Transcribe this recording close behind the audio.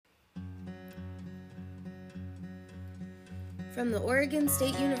From the Oregon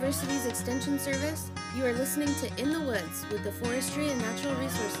State University's Extension Service, you are listening to In the Woods with the Forestry and Natural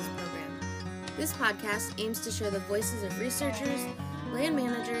Resources Program. This podcast aims to share the voices of researchers, land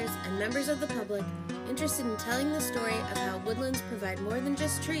managers, and members of the public interested in telling the story of how woodlands provide more than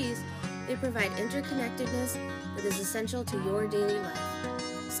just trees, they provide interconnectedness that is essential to your daily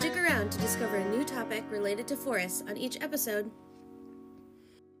life. Stick around to discover a new topic related to forests on each episode.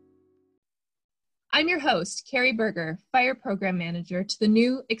 I'm your host, Carrie Berger, Fire Program Manager to the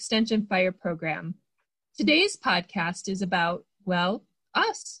new Extension Fire Program. Today's podcast is about, well,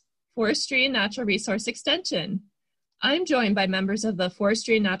 us, Forestry and Natural Resource Extension. I'm joined by members of the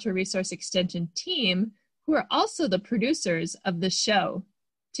Forestry and Natural Resource Extension team, who are also the producers of the show.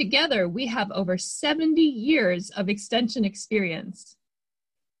 Together, we have over 70 years of extension experience.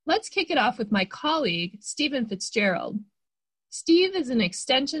 Let's kick it off with my colleague, Stephen Fitzgerald. Steve is an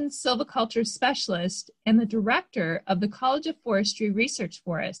extension silviculture specialist and the director of the College of Forestry Research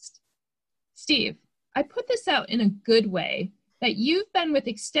Forest. Steve, I put this out in a good way that you've been with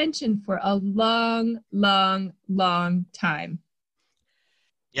extension for a long time.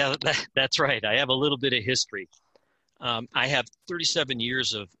 Yeah, that's right. I have a little bit of history. I have 37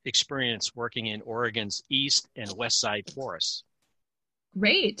 years of experience working in Oregon's east and west side forests.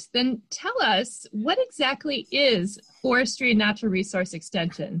 Great. Then tell us, what exactly is Forestry and Natural Resource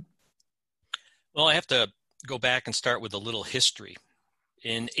Extension? Well, I have to go back and start with a little history.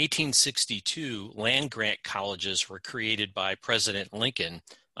 In 1862, land-grant colleges were created by President Lincoln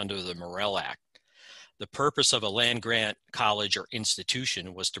under the Morrill Act. The purpose of a land-grant college or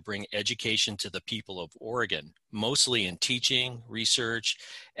institution was to bring education to the people of Oregon, mostly in teaching, research,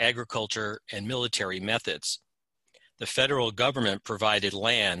 agriculture, and military methods. The federal government provided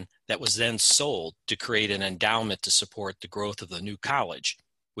land that was then sold to create an endowment to support the growth of the new college,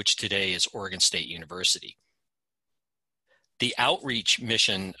 which today is Oregon State University. The outreach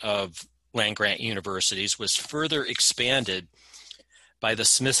mission of land-grant universities was further expanded by the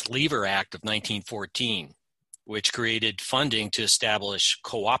Smith-Lever Act of 1914, which created funding to establish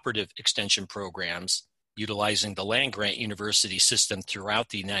cooperative extension programs utilizing the land-grant university system throughout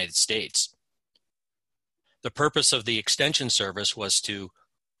the United States. The purpose of the Extension Service was to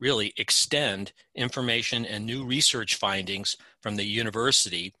really extend information and new research findings from the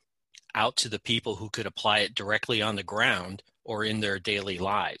university out to the people who could apply it directly on the ground or in their daily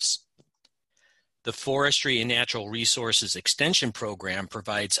lives. The Forestry and Natural Resources Extension Program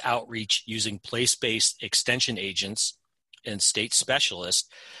provides outreach using place-based extension agents and state specialists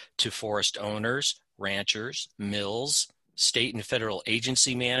to forest owners, ranchers, mills, state and federal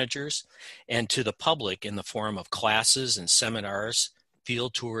agency managers, and to the public in the form of classes and seminars,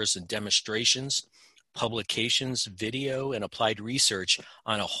 field tours and demonstrations, publications, video, and applied research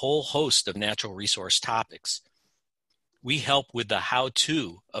on a whole host of natural resource topics. We help with the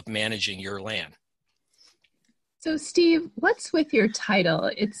how-to of managing your land. So Steve, what's with your title?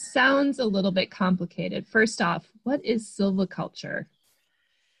 It sounds a little bit complicated. First off, what is silviculture?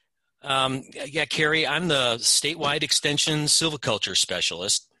 Carrie, I'm the statewide extension silviculture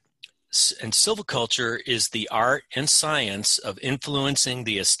specialist. And silviculture is the art and science of influencing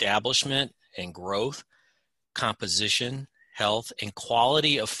the establishment and growth, composition, health, and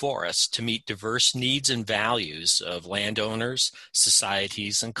quality of forests to meet diverse needs and values of landowners,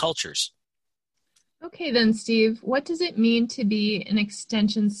 societies, and cultures. Okay then, Steve, what does it mean to be an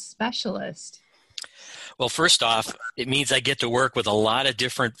extension specialist? Well, first off, it means I get to work with a lot of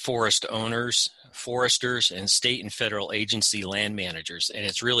different forest owners, foresters, and state and federal agency land managers, and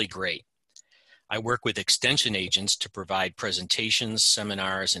it's really great. I work with extension agents to provide presentations,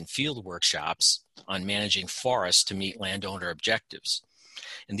 seminars, and field workshops on managing forests to meet landowner objectives.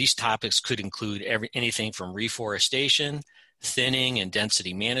 And these topics could include anything from reforestation, thinning and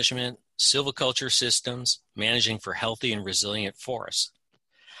density management, silviculture systems, managing for healthy and resilient forests.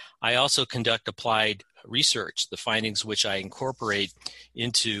 I also conduct applied research, the findings which I incorporate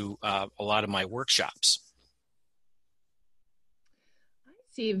into a lot of my workshops. I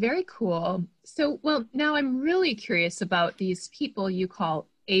see, very cool. So, well, now I'm really curious about these people you call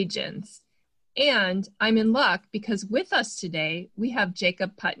agents. And I'm in luck because with us today, we have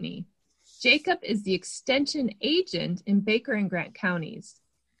Jacob Putney. Jacob is the extension agent in Baker and Grant counties.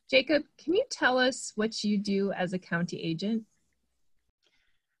 Jacob, can you tell us what you do as a county agent?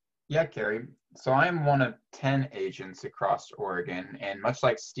 Yeah, Carrie. So I am one of 10 agents across Oregon, and much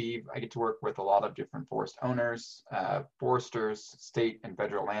like Steve, I get to work with a lot of different forest owners, foresters, state and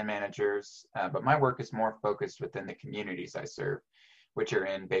federal land managers, but my work is more focused within the communities I serve, which are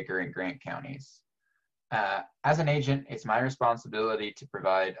in Baker and Grant counties. As an agent, it's my responsibility to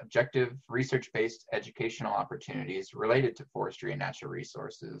provide objective, research-based educational opportunities related to forestry and natural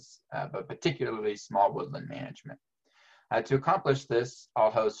resources, but particularly small woodland management. To accomplish this,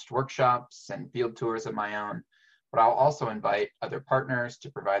 I'll host workshops and field tours of my own, but I'll also invite other partners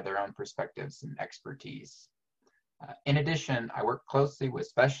to provide their own perspectives and expertise. In addition, I work closely with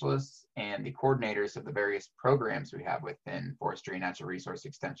specialists and the coordinators of the various programs we have within Forestry and Natural Resource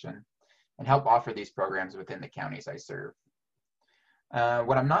Extension, and help offer these programs within the counties I serve.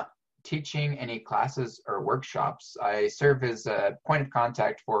 When I'm not teaching any classes or workshops, I serve as a point of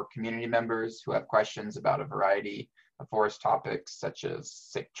contact for community members who have questions about a variety of forest topics such as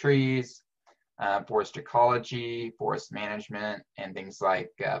sick trees, forest ecology, forest management, and things like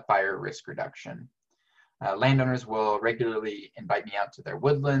fire risk reduction. Landowners will regularly invite me out to their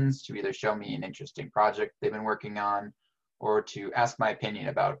woodlands to either show me an interesting project they've been working on or to ask my opinion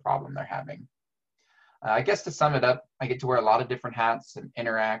about a problem they're having. I guess to sum it up, I get to wear a lot of different hats and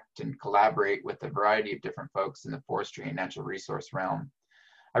interact and collaborate with a variety of different folks in the forestry and natural resource realm.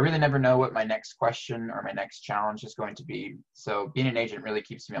 I really never know what my next question or my next challenge is going to be, so being an agent really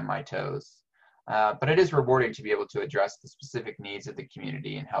keeps me on my toes. But it is rewarding to be able to address the specific needs of the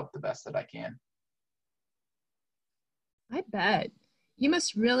community and help the best that I can. I bet. You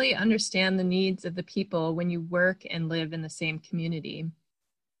must really understand the needs of the people when you work and live in the same community.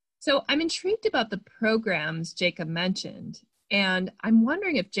 So I'm intrigued about the programs Jacob mentioned, and I'm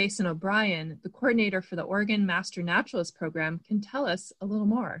wondering if Jason O'Brien, the coordinator for the Oregon Master Naturalist Program, can tell us a little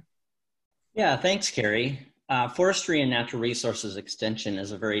more. Yeah, thanks, Carrie. Forestry and Natural Resources Extension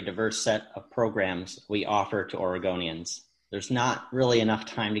is a very diverse set of programs we offer to Oregonians. There's not really enough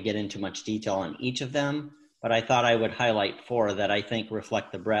time to get into much detail on each of them, but I thought I would highlight 4 that I think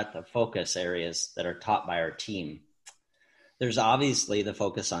reflect the breadth of focus areas that are taught by our team. There's obviously the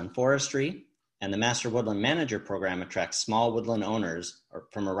focus on forestry, and the Master Woodland Manager program attracts small woodland owners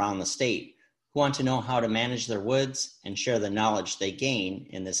from around the state who want to know how to manage their woods and share the knowledge they gain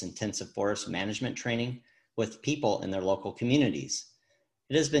in this intensive forest management training with people in their local communities.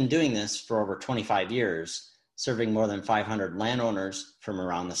 It has been doing this for over 25 years, serving more than 500 landowners from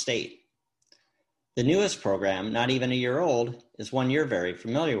around the state. The newest program, not even a year old, is one you're very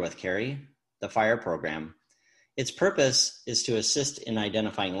familiar with, Carrie, the FIRE program. Its purpose is to assist in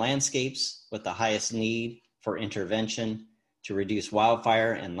identifying landscapes with the highest need for intervention to reduce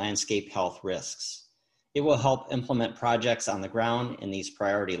wildfire and landscape health risks. It will help implement projects on the ground in these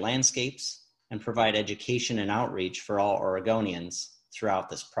priority landscapes and provide education and outreach for all Oregonians throughout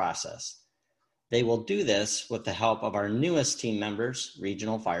this process. They will do this with the help of our newest team members,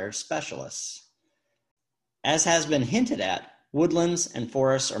 regional fire specialists. As has been hinted at, woodlands and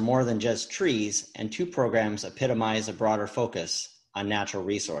forests are more than just trees, and 2 programs epitomize a broader focus on natural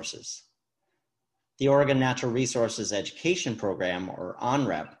resources. The Oregon Natural Resources Education Program, or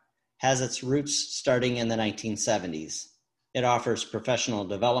ONREP, has its roots starting in the 1970s. It offers professional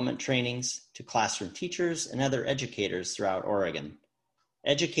development trainings to classroom teachers and other educators throughout Oregon.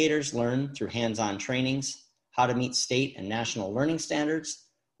 Educators learn through hands-on trainings how to meet state and national learning standards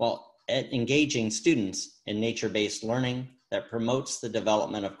while engaging students in nature-based learning that promotes the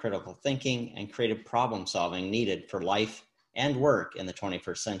development of critical thinking and creative problem solving needed for life and work in the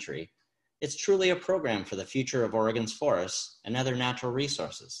 21st century. It's truly a program for the future of Oregon's forests and other natural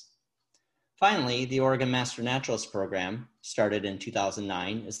resources. Finally, the Oregon Master Naturalist Program, started in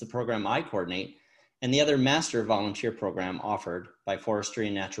 2009, is the program I coordinate and the other master volunteer program offered by Forestry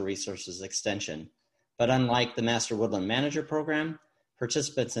and Natural Resources Extension. But unlike the Master Woodland Manager Program,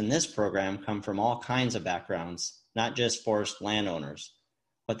 participants in this program come from all kinds of backgrounds, not just forest landowners.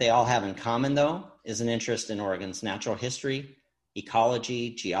 What they all have in common, though, is an interest in Oregon's natural history,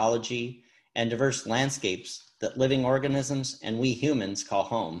 ecology, geology, and diverse landscapes that living organisms and we humans call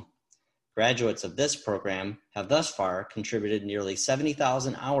home. Graduates of this program have thus far contributed nearly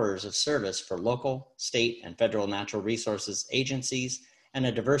 70,000 hours of service for local, state, and federal natural resources agencies and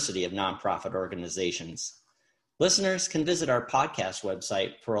a diversity of nonprofit organizations. Listeners can visit our podcast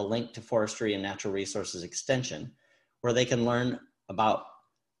website for a link to Forestry and Natural Resources Extension, where they can learn about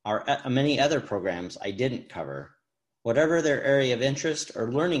our many other programs I didn't cover. Whatever their area of interest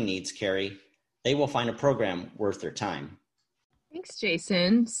or learning needs, Carrie, they will find a program worth their time. Thanks,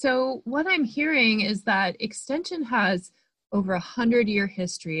 Jason. So what I'm hearing is that Extension has over 100-year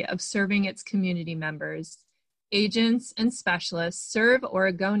history of serving its community members. Agents and specialists serve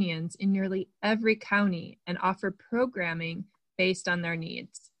Oregonians in nearly every county and offer programming based on their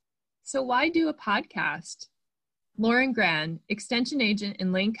needs. So why do a podcast? Lauren Gran, Extension agent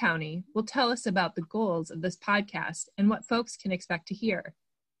in Lane County, will tell us about the goals of this podcast and what folks can expect to hear.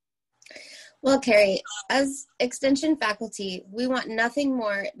 Well, Carrie, as Extension faculty, we want nothing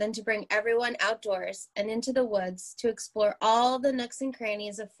more than to bring everyone outdoors and into the woods to explore all the nooks and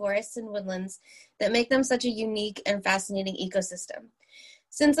crannies of forests and woodlands that make them such a unique and fascinating ecosystem.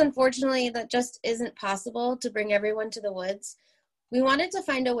 Since unfortunately that just isn't possible to bring everyone to the woods, we wanted to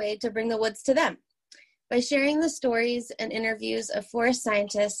find a way to bring the woods to them by sharing the stories and interviews of forest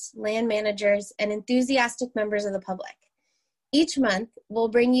scientists, land managers, and enthusiastic members of the public. Each month, we'll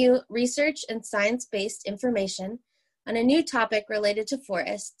bring you research and science-based information on a new topic related to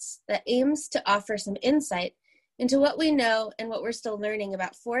forests that aims to offer some insight into what we know and what we're still learning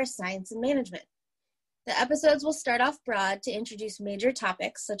about forest science and management. The episodes will start off broad to introduce major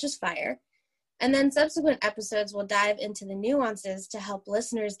topics such as fire, and then subsequent episodes will dive into the nuances to help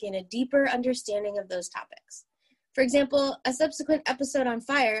listeners gain a deeper understanding of those topics. For example, a subsequent episode on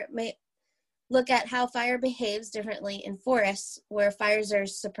fire may look at how fire behaves differently in forests where fires are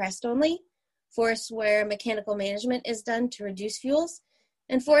suppressed only, forests where mechanical management is done to reduce fuels,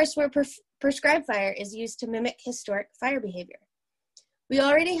 and forests where prescribed fire is used to mimic historic fire behavior. We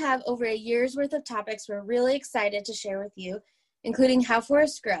already have over a year's worth of topics we're really excited to share with you, including how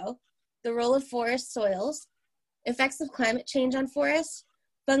forests grow, the role of forest soils, effects of climate change on forests,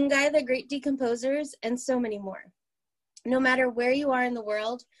 fungi, the great decomposers, and so many more. No matter where you are in the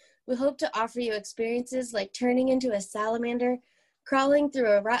world, we hope to offer you experiences like turning into a salamander, crawling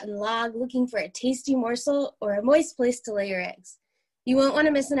through a rotten log looking for a tasty morsel, or a moist place to lay your eggs. You won't want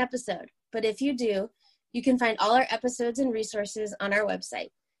to miss an episode, but if you do, you can find all our episodes and resources on our website.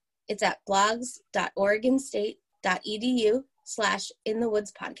 It's at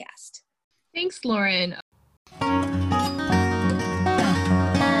blogs.oregonState.edu/inthewoodspodcast. Thanks, Lauren.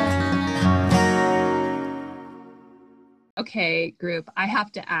 Okay, group, I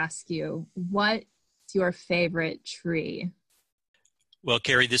have to ask you, what's your favorite tree? Well,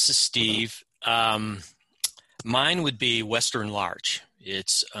 Carrie, this is Steve. Mine would be Western Larch.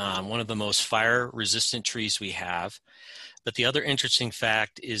 It's one of the most fire-resistant trees we have. But the other interesting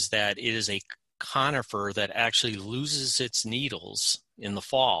fact is that it is a conifer that actually loses its needles in the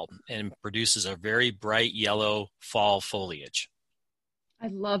fall and produces a very bright yellow fall foliage. I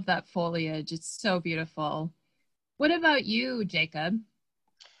love that foliage. It's so beautiful. What about you, Jacob?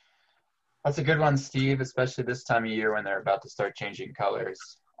 That's a good one, Steve, especially this time of year when they're about to start changing colors.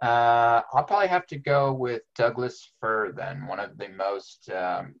 I'll probably have to go with Douglas fir then, one of the most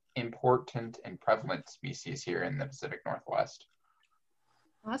important and prevalent species here in the Pacific Northwest.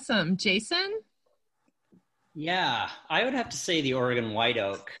 Awesome. Jason? Yeah, I would have to say the Oregon white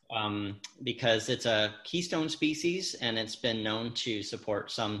oak because it's a keystone species and it's been known to support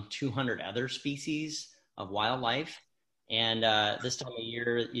some 200 other species of wildlife. And this time of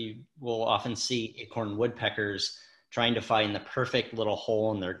year, you will often see acorn woodpeckers trying to find the perfect little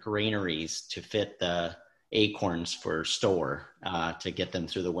hole in their granaries to fit the acorns for store to get them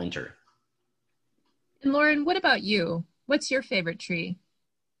through the winter. And Lauren, what about you? What's your favorite tree?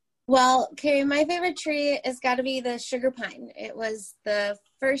 Well, Carrie, my favorite tree has got to be the sugar pine. It was the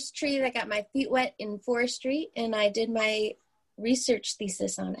first tree that got my feet wet in forestry, and I did my research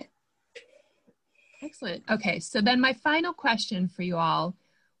thesis on it. Excellent. Okay, so then my final question for you all,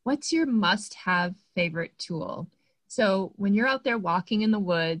 what's your must-have favorite tool? So when you're out there walking in the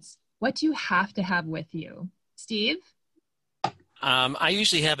woods, what do you have to have with you? Steve? I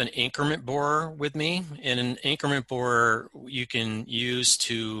usually have an increment borer with me, and an increment borer you can use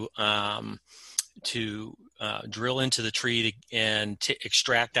to drill into the tree and to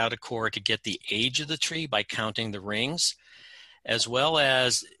extract out a core to get the age of the tree by counting the rings, as well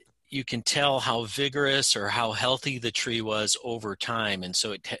as you can tell how vigorous or how healthy the tree was over time. And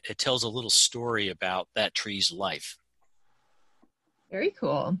so it tells a little story about that tree's life. Very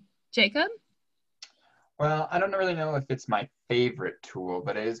cool. Jacob? Well, I don't really know if it's my favorite tool,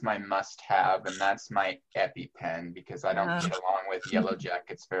 but it is my must-have, and that's my EpiPen because I don't get along with yellow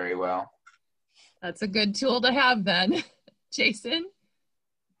jackets very well. That's a good tool to have then. Jason?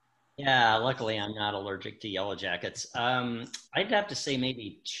 Yeah, luckily I'm not allergic to yellow jackets. I'd have to say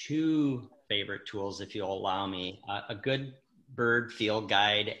maybe two favorite tools, if you'll allow me. A good bird field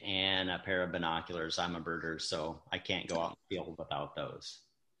guide and a pair of binoculars. I'm a birder, so I can't go out in the field without those.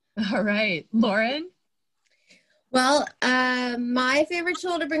 All right. Lauren? Well, my favorite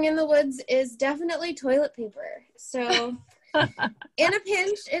tool to bring in the woods is definitely toilet paper. So in a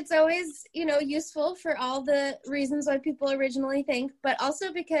pinch, it's always, useful for all the reasons why people originally think, but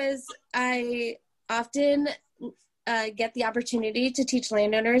also because I often get the opportunity to teach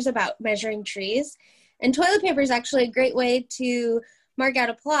landowners about measuring trees. And toilet paper is actually a great way to mark out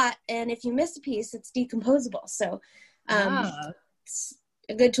a plot. And if you miss a piece, it's decomposable. So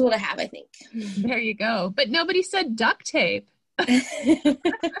a good tool to have, I think. There you go. But nobody said duct tape. Maybe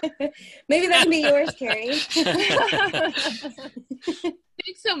that can be yours, Carrie.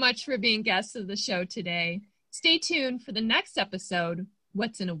 Thanks so much for being guests of the show today. Stay tuned for the next episode,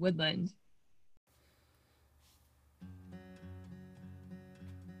 What's in a Woodland?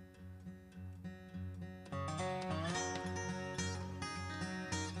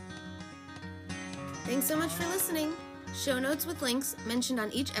 Thanks so much for listening. Show notes with links mentioned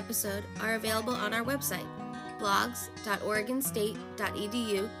on each episode are available on our website,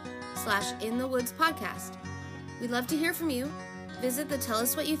 blogs.oregonstate.edu/inthewoodspodcast. We'd love to hear from you. Visit the Tell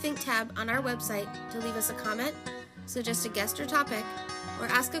Us What You Think tab on our website to leave us a comment, suggest a guest or topic, or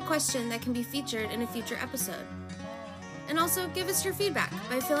ask a question that can be featured in a future episode. And also give us your feedback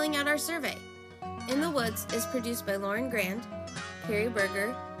by filling out our survey. In the Woods is produced by Lauren Grand, Carrie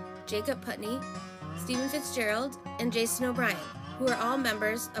Berger, Jacob Putney, Stephen Fitzgerald, and Jason O'Brien, who are all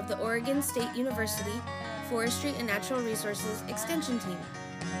members of the Oregon State University Forestry and Natural Resources Extension Team.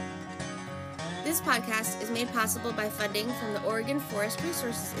 This podcast is made possible by funding from the Oregon Forest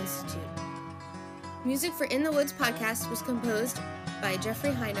Resources Institute. Music for In the Woods podcast was composed by Jeffrey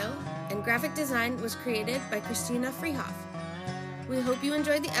Hino, and graphic design was created by Christina Freehoff. We hope you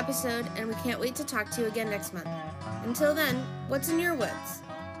enjoyed the episode, and we can't wait to talk to you again next month. Until then, what's in your woods?